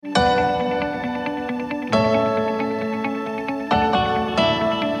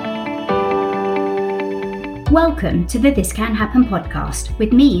Welcome to the This Can Happen podcast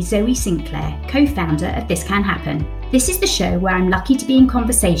with me, Zoe Sinclair, co-founder of This Can Happen. This is the show where I'm lucky to be in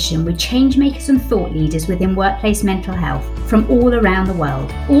conversation with change makers and thought leaders within workplace mental health from all around the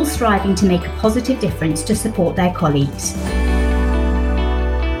world, all striving to make a positive difference to support their colleagues.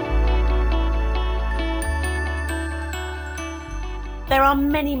 There are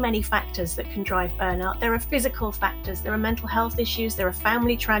many factors that can drive burnout. There are physical factors, there are mental health issues, there are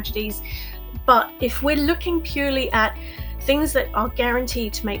family tragedies. But if we're looking purely at things that are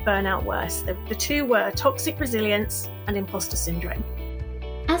guaranteed to make burnout worse, the two were toxic resilience and imposter syndrome.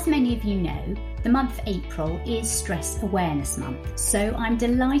 As many of you know, the month of April is Stress Awareness Month, so I'm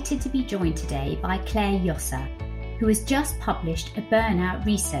delighted to be joined today by Clare Josa, who has just published a burnout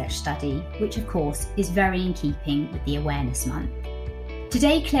research study, which of course is very in keeping with the Awareness Month.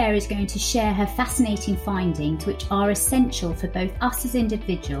 Today, Clare is going to share her fascinating findings, which are essential for both us as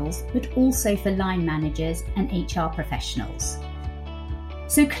individuals, but also for line managers and HR professionals.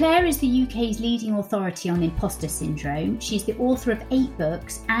 So Clare is the UK's leading authority on imposter syndrome. She's the author of 8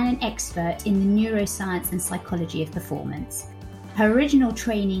 books and an expert in the neuroscience and psychology of performance. Her original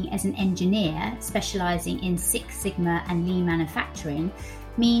training as an engineer, specialising in Six Sigma and lean manufacturing,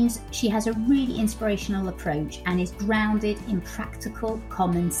 means she has a really inspirational approach and is grounded in practical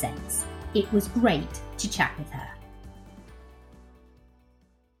common sense. It was great to chat with her.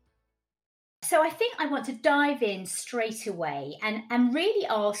 So I think I want to dive in straight away and really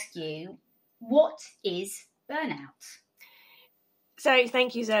ask you, what is burnout? So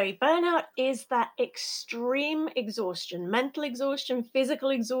thank you, Zoe. Burnout is that extreme exhaustion, mental exhaustion,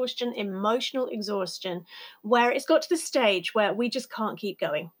 physical exhaustion, emotional exhaustion, where it's got to the stage where we just can't keep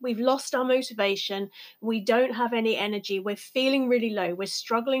going. We've lost our motivation. We don't have any energy. We're feeling really low. We're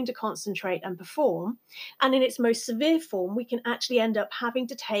struggling to concentrate and perform. And in its most severe form, we can actually end up having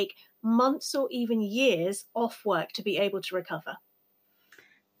to take months or even years off work to be able to recover.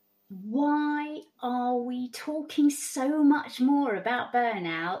 Why are we talking so much more about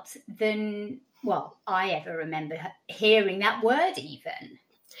burnout than, I ever remember hearing that word even?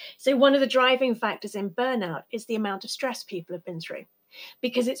 So one of the driving factors in burnout is the amount of stress people have been through,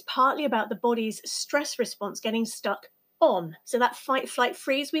 because it's partly about the body's stress response getting stuck on. So that fight, flight,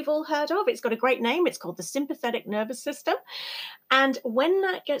 freeze we've all heard of, it's got a great name. It's called the sympathetic nervous system. And when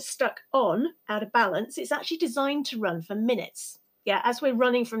that gets stuck on, out of balance, it's actually designed to run for minutes. As we're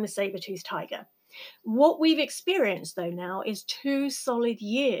running from the saber-toothed tiger. What we've experienced, though, now is 2 solid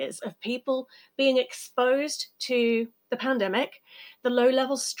years of people being exposed to the pandemic, the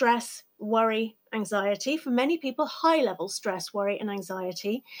low-level stress, worry, anxiety. For many people, high-level stress, worry, and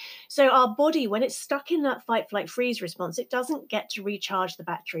anxiety. So our body, when it's stuck in that fight, flight, freeze response, it doesn't get to recharge the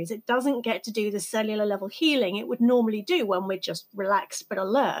batteries. It doesn't get to do the cellular level healing it would normally do when we're just relaxed but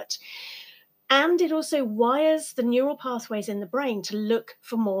alert. And it also wires the neural pathways in the brain to look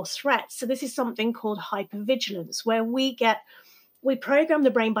for more threats. So this is something called hypervigilance, where we program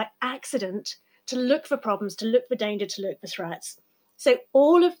the brain by accident to look for problems, to look for danger, to look for threats. So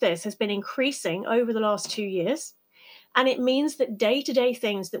all of this has been increasing over the last 2 years. And it means that day-to-day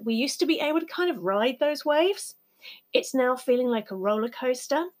things that we used to be able to kind of ride those waves, it's now feeling like a roller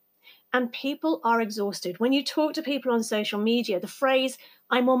coaster. And people are exhausted. When you talk to people on social media, the phrase,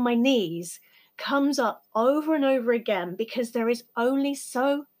 "I'm on my knees," comes up over and over again, because there is only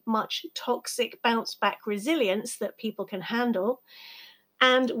so much toxic bounce back resilience that people can handle.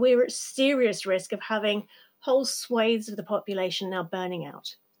 And we're at serious risk of having whole swathes of the population now burning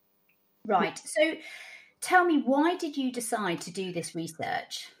out. Right. So tell me, why did you decide to do this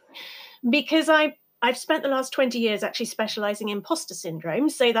research? Because I've spent the last 20 years actually specialising in imposter syndrome.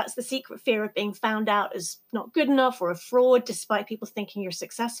 So that's the secret fear of being found out as not good enough or a fraud, despite people thinking you're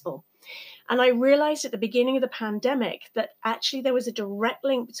successful. And I realised at the beginning of the pandemic that actually there was a direct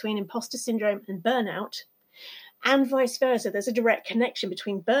link between imposter syndrome and burnout, and vice versa. There's a direct connection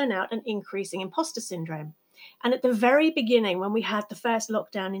between burnout and increasing imposter syndrome. And at the very beginning, when we had the first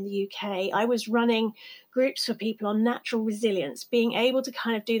lockdown in the UK, I was running groups for people on natural resilience, being able to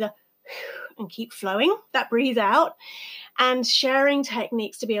kind of do the and keep flowing, that breathe out, and sharing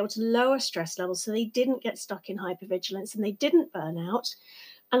techniques to be able to lower stress levels so they didn't get stuck in hypervigilance and they didn't burn out.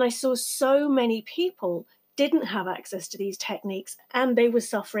 And I saw so many people didn't have access to these techniques and they were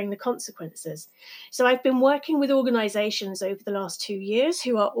suffering the consequences. So I've been working with organizations over the last 2 years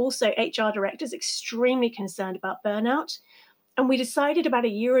who are also HR directors extremely concerned about burnout. And we decided about a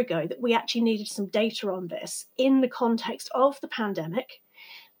year ago that we actually needed some data on this in the context of the pandemic.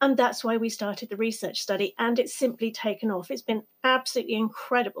 And that's why we started the research study, and it's simply taken off. It's been absolutely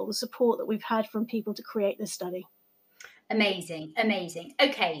incredible, the support that we've had from people to create this study. Amazing, amazing.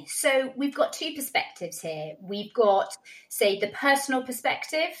 Okay, so we've got two perspectives here. We've got, say, the personal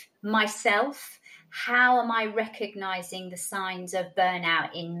perspective, myself. How am I recognizing the signs of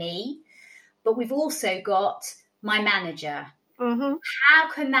burnout in me? But we've also got my manager. Mm-hmm.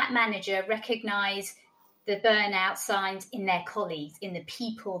 How can that manager recognize the burnout signs in their colleagues, in the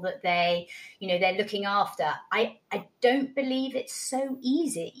people that they're looking after? I don't believe it's so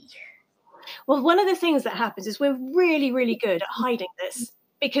easy. Well, one of the things that happens is we're really, really good at hiding this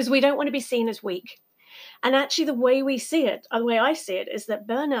because we don't want to be seen as weak. And actually, the way we see it, the way I see it, is that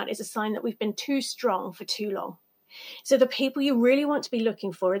burnout is a sign that we've been too strong for too long. So the people you really want to be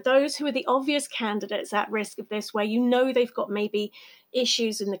looking for are those who are the obvious candidates at risk of this, where you know they've got maybe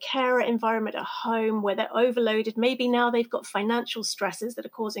issues in the carer environment at home, where they're overloaded. Maybe now they've got financial stresses that are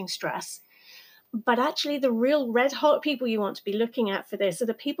causing stress. But actually, the real red hot people you want to be looking at for this are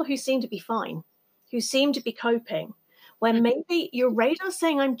the people who seem to be fine, who seem to be coping, where maybe your radar's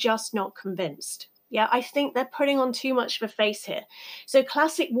saying, I'm just not convinced. Yeah, I think they're putting on too much of a face here. So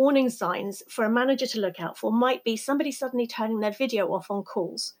classic warning signs for a manager to look out for might be somebody suddenly turning their video off on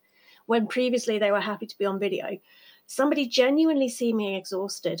calls when previously they were happy to be on video. Somebody genuinely seeming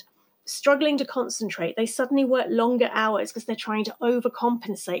exhausted, struggling to concentrate. They suddenly work longer hours because they're trying to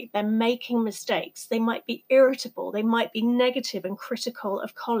overcompensate. They're making mistakes. They might be irritable. They might be negative and critical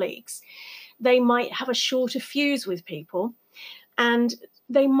of colleagues. They might have a shorter fuse with people. And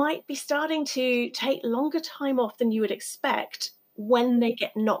they might be starting to take longer time off than you would expect when they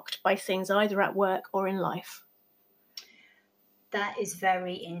get knocked by things either at work or in life. That is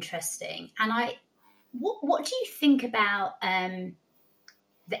very interesting. And what do you think about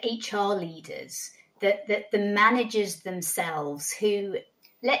the HR leaders, the managers themselves, who,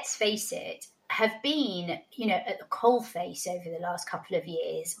 let's face it, have been, at the coalface over the last couple of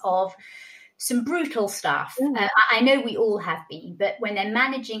years of some brutal stuff. I know we all have been, but when they're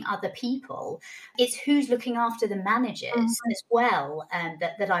managing other people, it's who's looking after the managers as well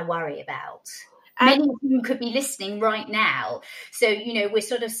that I worry about. Many of them could be listening right now. So, we're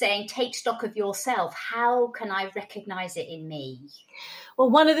sort of saying, take stock of yourself. How can I recognize it in me?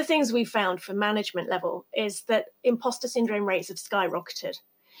 Well, one of the things we found for management level is that imposter syndrome rates have skyrocketed.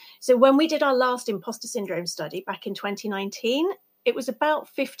 So when we did our last imposter syndrome study back in 2019, it was about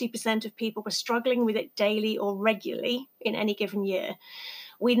 50% of people were struggling with it daily or regularly in any given year.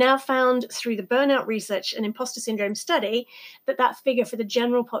 We now found through the burnout research and imposter syndrome study that figure for the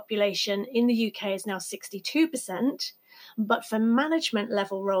general population in the UK is now 62%, but for management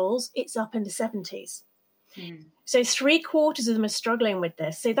level roles, it's up in the 70s. So 3/4 of them are struggling with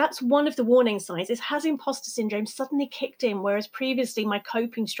this. So that's one of the warning signs is, has imposter syndrome suddenly kicked in, whereas previously my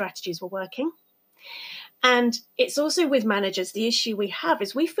coping strategies were working? And it's also with managers, the issue we have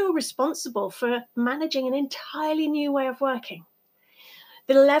is we feel responsible for managing an entirely new way of working.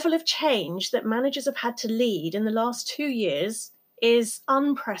 The level of change that managers have had to lead in the last 2 years is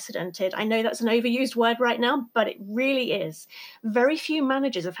unprecedented. I know that's an overused word right now, but it really is. Very few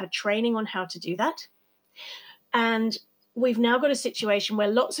managers have had training on how to do that. And we've now got a situation where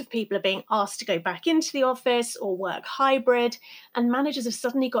lots of people are being asked to go back into the office or work hybrid, and managers have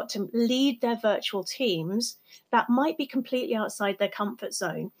suddenly got to lead their virtual teams that might be completely outside their comfort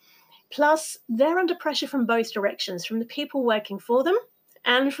zone. Plus, they're under pressure from both directions, from the people working for them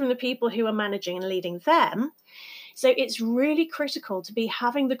and from the people who are managing and leading them. So it's really critical to be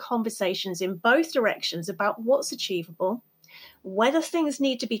having the conversations in both directions about what's achievable, whether things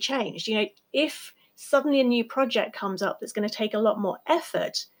need to be changed. If suddenly a new project comes up that's going to take a lot more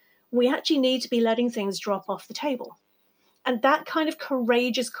effort, we actually need to be letting things drop off the table. And that kind of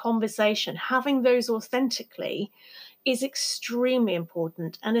courageous conversation, having those authentically, is extremely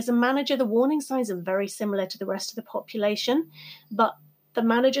important. And as a manager, the warning signs are very similar to the rest of the population, but the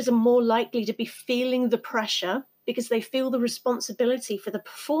managers are more likely to be feeling the pressure because they feel the responsibility for the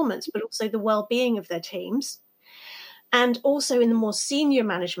performance, but also the well-being of their teams. And also in the more senior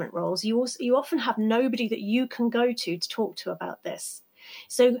management roles, you often have nobody that you can go to talk to about this.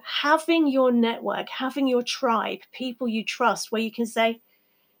 So having your network, having your tribe, people you trust, where you can say,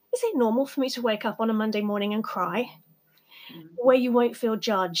 is it normal for me to wake up on a Monday morning and cry? Where you won't feel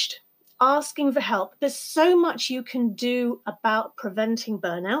judged, asking for help. There's so much you can do about preventing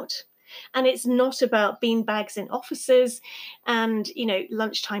burnout. And it's not about beanbags in offices and,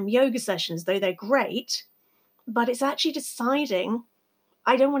 lunchtime yoga sessions, though they're great. But it's actually deciding,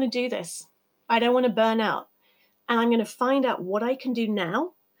 I don't want to do this. I don't want to burn out. And I'm going to find out what I can do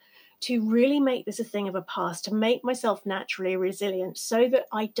now to really make this a thing of a past, to make myself naturally resilient so that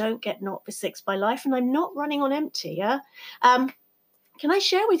I don't get knocked for six by life and I'm not running on empty. Can I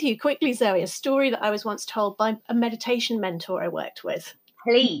share with you quickly, Zoe, a story that I was once told by a meditation mentor I worked with?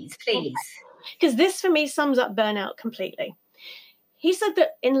 Please. Because this, for me, sums up burnout completely. He said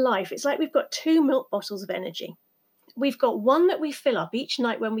that in life, it's like we've got 2 milk bottles of energy. We've got one that we fill up each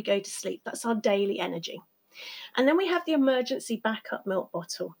night when we go to sleep. That's our daily energy. And then we have the emergency backup milk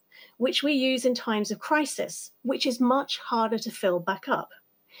bottle, which we use in times of crisis, which is much harder to fill back up.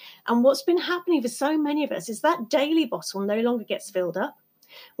 And what's been happening for so many of us is that daily bottle no longer gets filled up.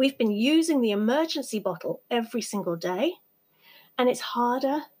 We've been using the emergency bottle every single day, and it's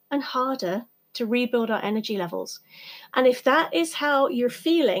harder and harder to rebuild our energy levels. And if that is how you're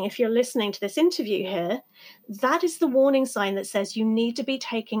feeling, if you're listening to this interview here, that is the warning sign that says you need to be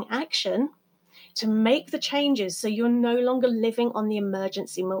taking action to make the changes so you're no longer living on the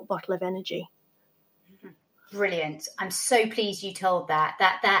emergency milk bottle of energy. Brilliant. I'm so pleased you told that.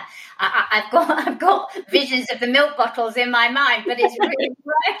 I've got visions of the milk bottles in my mind, but it's really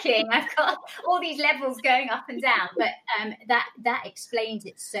working. I've got all these levels going up and down, but that explains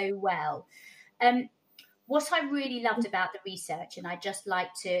it so well. What I really loved about the research, and I'd just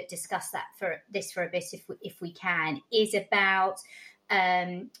like to discuss that for a bit if we can, is about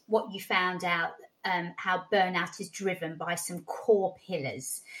what you found out, how burnout is driven by some core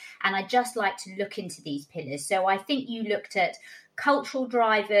pillars. And I'd just like to look into these pillars. So I think you looked at cultural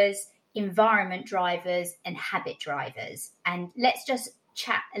drivers, environment drivers, and habit drivers. And let's just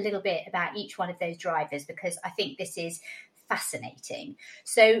chat a little bit about each one of those drivers, because I think this is fascinating.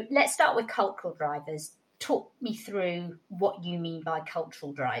 So let's start with cultural drivers. Talk me through what you mean by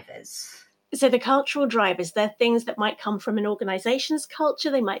cultural drivers. So the cultural drivers, they're things that might come from an organization's culture.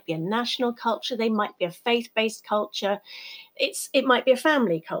 They might be a national culture. They might be a faith-based culture. It might be a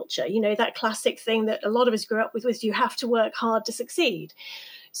family culture. You know, that classic thing that a lot of us grew up with was you have to work hard to succeed.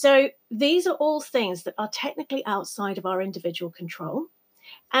 So these are all things that are technically outside of our individual control.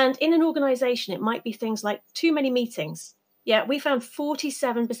 And in an organization, it might be things like too many meetings. Yeah, we found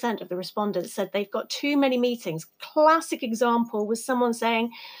 47% of the respondents said they've got too many meetings. Classic example was someone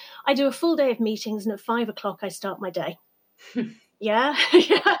saying, I do a full day of meetings and at 5 o'clock I start my day. Yeah,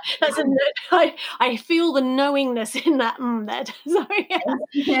 that's I feel the knowingness in that there. So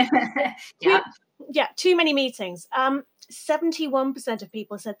yeah, too many meetings. 71% of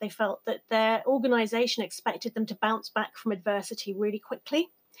people said they felt that their organization expected them to bounce back from adversity really quickly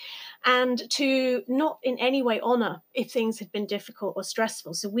and to not in any way honor if things had been difficult or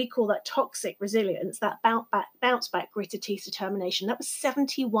stressful. So we call that toxic resilience, that bounce back, gritted teeth determination. That was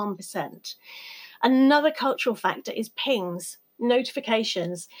 71%. Another cultural factor is pings,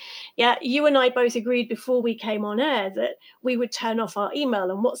 notifications. Yeah, you and I both agreed before we came on air that we would turn off our email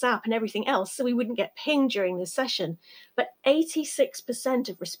and WhatsApp and everything else so we wouldn't get pinged during this session. But 86%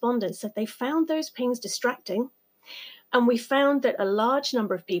 of respondents said they found those pings distracting. And we found that a large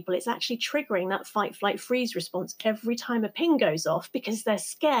number of people, it's actually triggering that fight, flight, freeze response every time a ping goes off because they're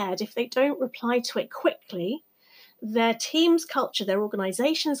scared if they don't reply to it quickly, their team's culture, their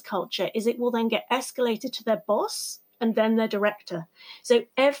organization's culture is it will then get escalated to their boss and then their director. So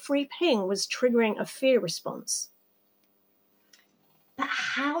every ping was triggering a fear response. But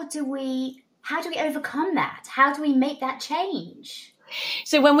how do we overcome that? How do we make that change?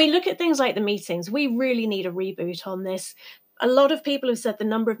 So when we look at things like the meetings, we really need a reboot on this. A lot of people have said the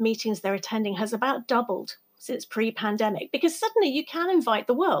number of meetings they're attending has about doubled since pre-pandemic, because suddenly you can invite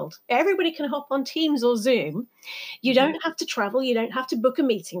the world. Everybody can hop on Teams or Zoom. You don't have to travel. You don't have to book a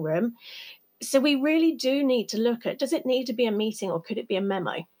meeting room. So we really do need to look at, does it need to be a meeting or could it be a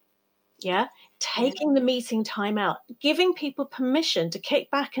memo? Yeah, taking the meeting time out, giving people permission to kick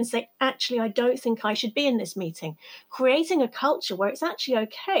back and say, actually, I don't think I should be in this meeting, creating a culture where it's actually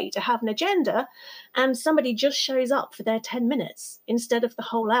okay to have an agenda and somebody just shows up for their 10 minutes instead of the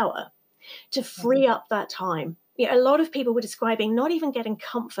whole hour to free up that time. Yeah, a lot of people were describing not even getting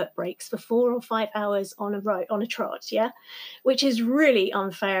comfort breaks for 4 or 5 hours on a trot, yeah, which is really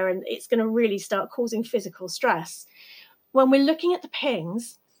unfair and it's going to really start causing physical stress. When we're looking at the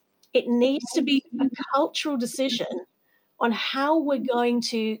pings, it needs to be a cultural decision on how we're going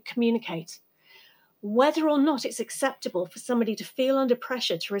to communicate, whether or not it's acceptable for somebody to feel under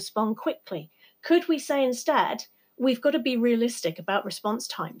pressure to respond quickly. Could we say instead, we've got to be realistic about response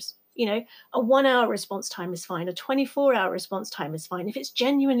times? You know, a 1 hour response time is fine. A 24-hour response time is fine. If it's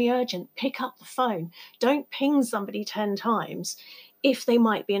genuinely urgent, pick up the phone. Don't ping somebody 10 times if they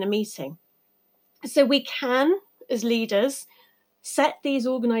might be in a meeting. So we can, as leaders, set these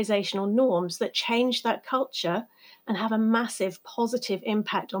organizational norms that change that culture and have a massive positive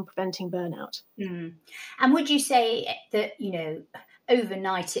impact on preventing burnout. And would you say that,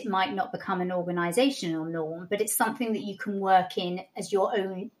 overnight it might not become an organisational norm, but it's something that you can work in as your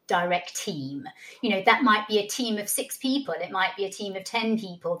own direct team. That might be a team of 6 people. It might be a team of 10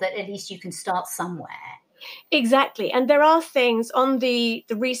 people, that at least you can start somewhere. Exactly. And there are things on the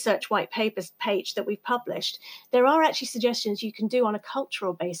research white papers page that we've published. There are actually suggestions you can do on a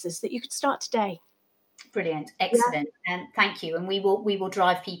cultural basis that you could start today. Brilliant. Excellent. And thank you. And we will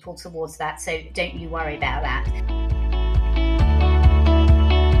drive people towards that. So don't you worry about that.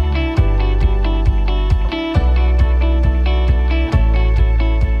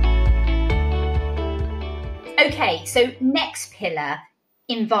 Okay, so next pillar,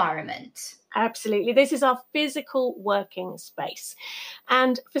 environment. Absolutely. This is our physical working space.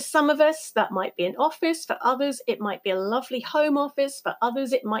 And for some of us, that might be an office. For others, it might be a lovely home office. For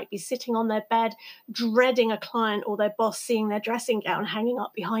others, it might be sitting on their bed, dreading a client or their boss seeing their dressing gown hanging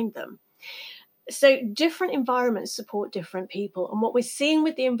up behind them. So different environments support different people. And what we're seeing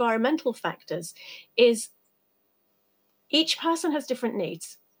with the environmental factors is each person has different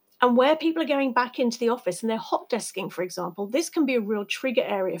needs. And where people are going back into the office and they're hot desking, for example, this can be a real trigger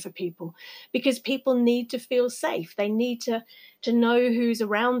area for people because people need to feel safe. They need to know who's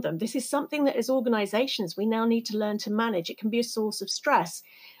around them. This is something that as organizations, we now need to learn to manage. It can be a source of stress.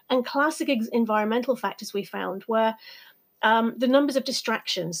 And classic environmental factors we found were the numbers of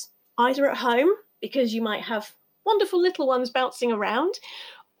distractions, either at home, because you might have wonderful little ones bouncing around,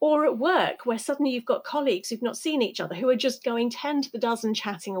 or at work, where suddenly you've got colleagues who've not seen each other, who are just going 10 to the dozen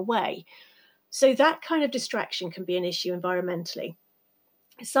chatting away. So that kind of distraction can be an issue environmentally.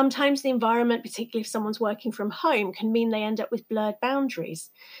 Sometimes the environment, particularly if someone's working from home, can mean they end up with blurred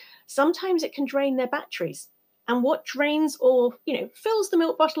boundaries. Sometimes it can drain their batteries. And what drains or, fills the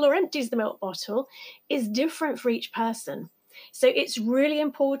milk bottle or empties the milk bottle is different for each person. So it's really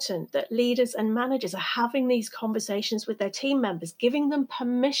important that leaders and managers are having these conversations with their team members, giving them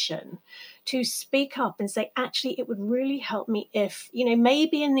permission to speak up and say, actually, it would really help me if,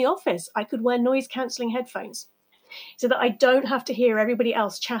 maybe in the office, I could wear noise cancelling headphones so that I don't have to hear everybody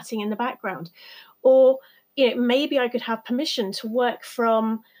else chatting in the background. Or, maybe I could have permission to work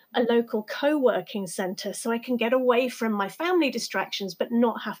from a local co-working centre so I can get away from my family distractions but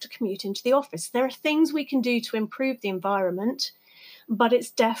not have to commute into the office. There are things we can do to improve the environment, but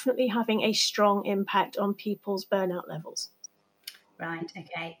it's definitely having a strong impact on people's burnout levels. Right,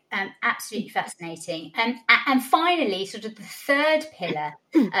 okay. Absolutely fascinating. And finally, sort of the third pillar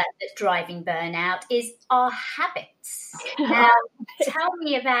that's driving burnout is our habits. Now, tell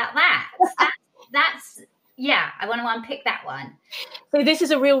me about that. That's yeah, I want to unpick that one. So this is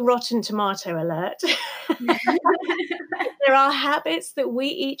a real rotten tomato alert. There are habits that we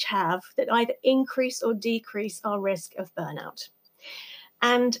each have that either increase or decrease our risk of burnout.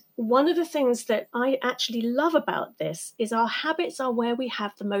 And one of the things that I actually love about this is our habits are where we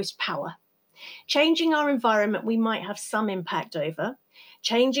have the most power. Changing our environment, we might have some impact over.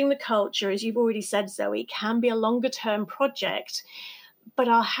 Changing the culture, as you've already said, Zoe, can be a longer term project. But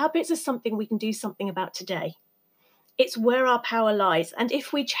our habits are something we can do something about today. It's where our power lies. And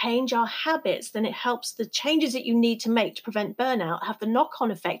if we change our habits, then it helps the changes that you need to make to prevent burnout have the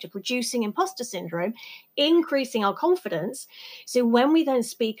knock-on effect of reducing imposter syndrome, increasing our confidence. So when we then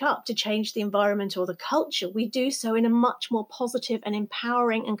speak up to change the environment or the culture, we do so in a much more positive and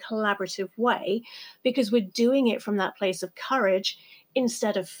empowering and collaborative way because we're doing it from that place of courage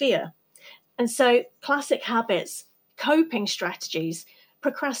instead of fear. And so classic habits, coping strategies,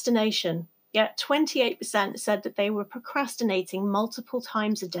 procrastination. Yeah, 28% said that they were procrastinating multiple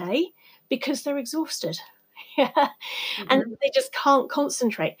times a day because they're exhausted. Yeah. Mm-hmm. And they just can't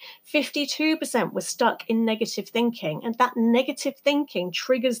concentrate. 52% were stuck in negative thinking. And that negative thinking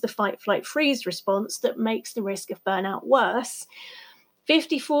triggers the fight, flight, freeze response that makes the risk of burnout worse.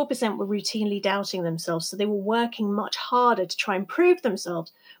 54% were routinely doubting themselves. So they were working much harder to try and prove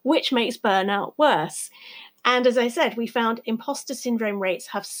themselves, which makes burnout worse. And as I said, we found imposter syndrome rates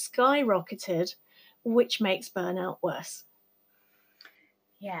have skyrocketed, which makes burnout worse.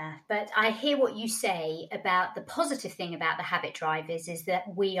 Yeah, but I hear what you say about the positive thing about the habit drivers is that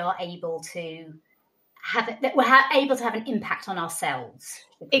we are able to have an impact on ourselves.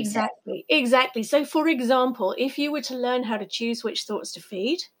 Exactly. So, for example, if you were to learn how to choose which thoughts to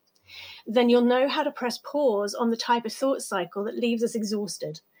feed, then you'll know how to press pause on the type of thought cycle that leaves us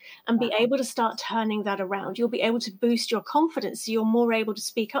exhausted and be able to start turning that around. You'll be able to boost your confidence so you're more able to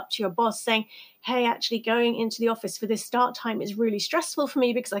speak up to your boss saying, hey, actually going into the office for this start time is really stressful for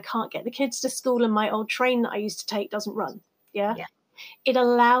me because I can't get the kids to school and my old train that I used to take doesn't run. Yeah. It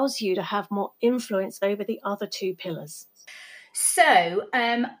allows you to have more influence over the other two pillars. So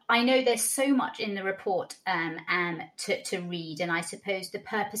I know there's so much in the report to read, and I suppose the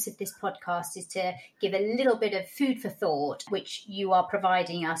purpose of this podcast is to give a little bit of food for thought, which you are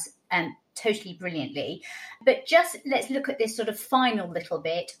providing us totally brilliantly. But just let's look at this sort of final little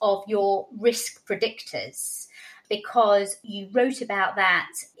bit of your risk predictors, because you wrote about that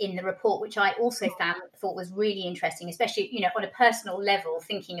in the report, which I also thought was really interesting, especially, you know, on a personal level,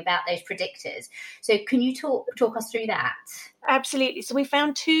 thinking about those predictors. So can you talk us through that? Absolutely. So we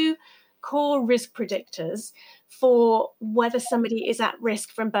found 2 core risk predictors for whether somebody is at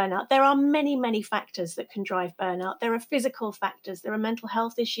risk from burnout. There are many, many factors that can drive burnout. There are physical factors, there are mental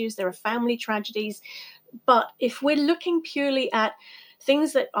health issues, there are family tragedies. But if we're looking purely at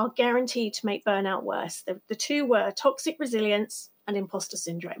things that are guaranteed to make burnout worse, the 2 were toxic resilience and imposter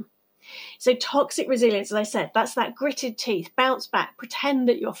syndrome. So toxic resilience, as I said, that's that gritted teeth, bounce back, pretend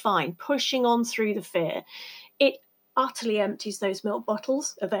that you're fine, pushing on through the fear. It utterly empties those milk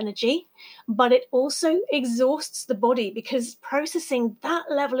bottles of energy, but it also exhausts the body, because processing that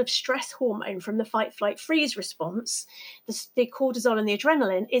level of stress hormone from the fight, flight, freeze response, the cortisol and the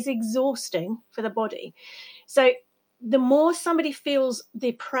adrenaline, is exhausting for the body. So the more somebody feels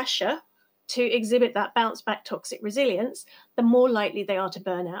the pressure to exhibit that bounce back toxic resilience, the more likely they are to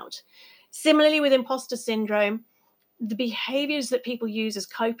burn out. Similarly, with imposter syndrome, the behaviors that people use as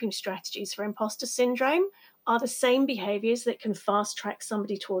coping strategies for imposter syndrome are the same behaviors that can fast track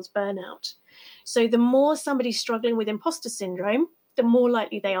somebody towards burnout. So the more somebody's struggling with imposter syndrome, the more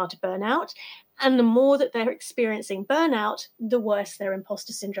likely they are to burn out. And the more that they're experiencing burnout, the worse their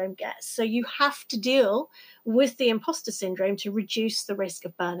imposter syndrome gets. So you have to deal with the imposter syndrome to reduce the risk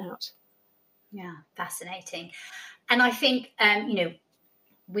of burnout. Yeah, fascinating. And I think,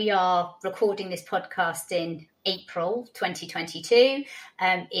 we are recording this podcast in April 2022.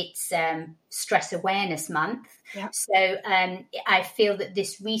 It's Stress Awareness Month. Yeah. So I feel that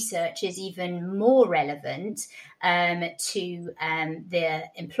this research is even more relevant to the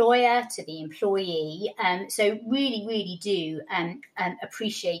employer, to the employee. So really, really do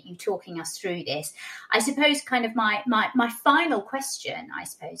appreciate you talking us through this. I suppose kind of my final question, I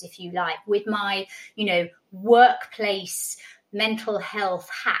suppose, if you like, with my, workplace mental health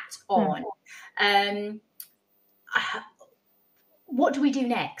hat on, what do we do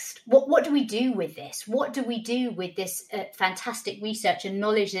next? What do we do with this? What do we do with this fantastic research and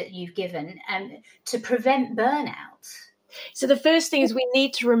knowledge that you've given to prevent burnout? So the first thing is we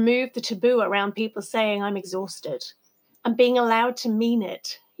need to remove the taboo around people saying I'm exhausted and being allowed to mean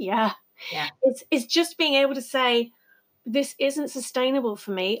it. Yeah. It's just being able to say, this isn't sustainable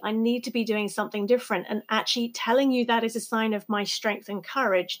for me. I need to be doing something different, and actually telling you that is a sign of my strength and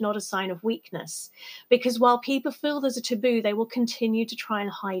courage, not a sign of weakness. Because while people feel there's a taboo, they will continue to try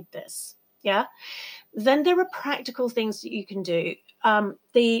and hide this. Yeah. Then there are practical things that you can do.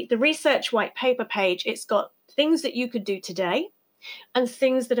 The research white paper page, it's got things that you could do today and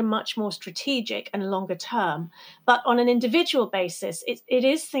things that are much more strategic and longer term. But on an individual basis, it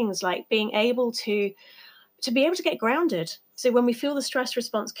is things like being able to be able to get grounded. So when we feel the stress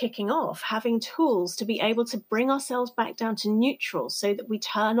response kicking off, having tools to be able to bring ourselves back down to neutral so that we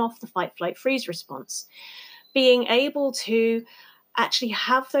turn off the fight, flight, freeze response. Being able to actually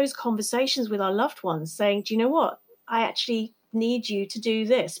have those conversations with our loved ones saying, do you know what? I actually need you to do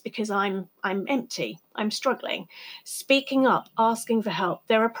this because I'm empty, I'm struggling. Speaking up, asking for help.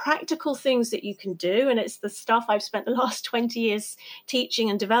 There are practical things that you can do, and it's the stuff I've spent the last 20 years teaching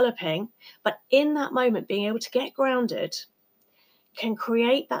and developing. But in that moment, being able to get grounded can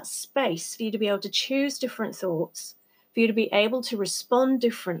create that space for you to be able to choose different thoughts, for you to be able to respond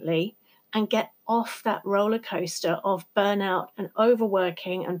differently and get off that roller coaster of burnout and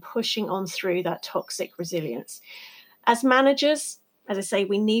overworking and pushing on through that toxic resilience. As managers, as I say,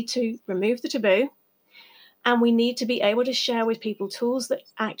 we need to remove the taboo, and we need to be able to share with people tools that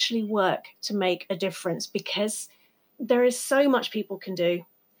actually work to make a difference, because there is so much people can do.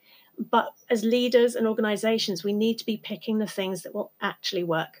 But as leaders and organizations, we need to be picking the things that will actually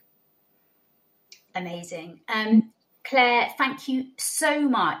work. Amazing. Claire, thank you so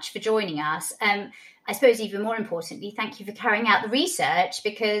much for joining us. I suppose even more importantly, thank you for carrying out the research,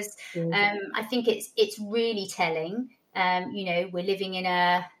 because I think it's really telling. We're living in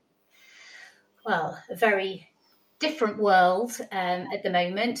a very different world at the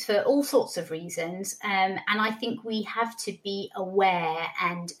moment for all sorts of reasons. And I think we have to be aware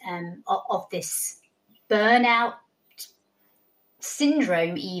of this burnout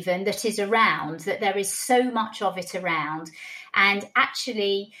syndrome even that is around, that there is so much of it around. And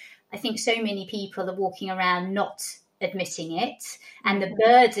actually, I think so many people are walking around not admitting it, and the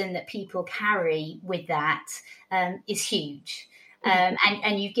burden that people carry with that is huge.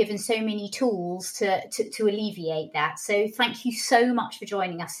 And you've given so many tools to alleviate that. So thank you so much for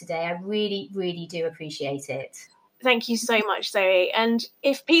joining us today. I really, really do appreciate it. Thank you so much, Zoe. And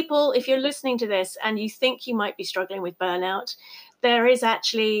if you're listening to this and you think you might be struggling with burnout, there is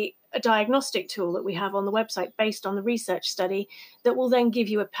actually a diagnostic tool that we have on the website based on the research study that will then give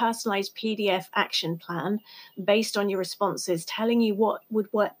you a personalized PDF action plan based on your responses, telling you what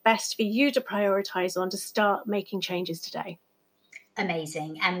would work best for you to prioritize on to start making changes today.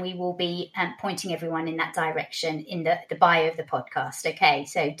 Amazing. And we will be pointing everyone in that direction in the bio of the podcast. Okay,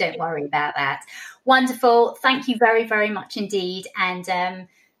 so don't worry about that. Wonderful. Thank you very, very much indeed. And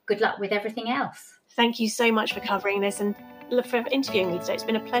good luck with everything else. Thank you so much for covering this and for interviewing me today. It's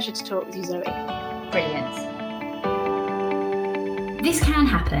been a pleasure to talk with you, Zoe. Brilliant. This Can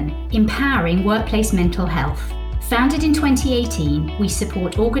Happen, empowering workplace mental health. Founded in 2018, we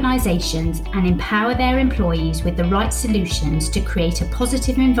support organisations and empower their employees with the right solutions to create a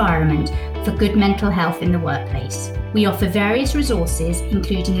positive environment for good mental health in the workplace. We offer various resources,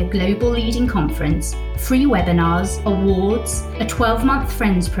 including a global leading conference, free webinars, awards, a 12-month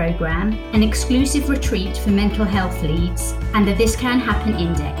Friends programme, an exclusive retreat for mental health leads, and the This Can Happen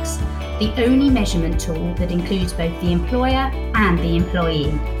Index, the only measurement tool that includes both the employer and the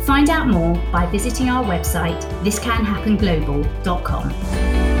employee. Find out more by visiting our website,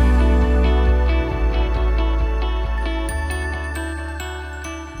 thiscanhappenglobal.com.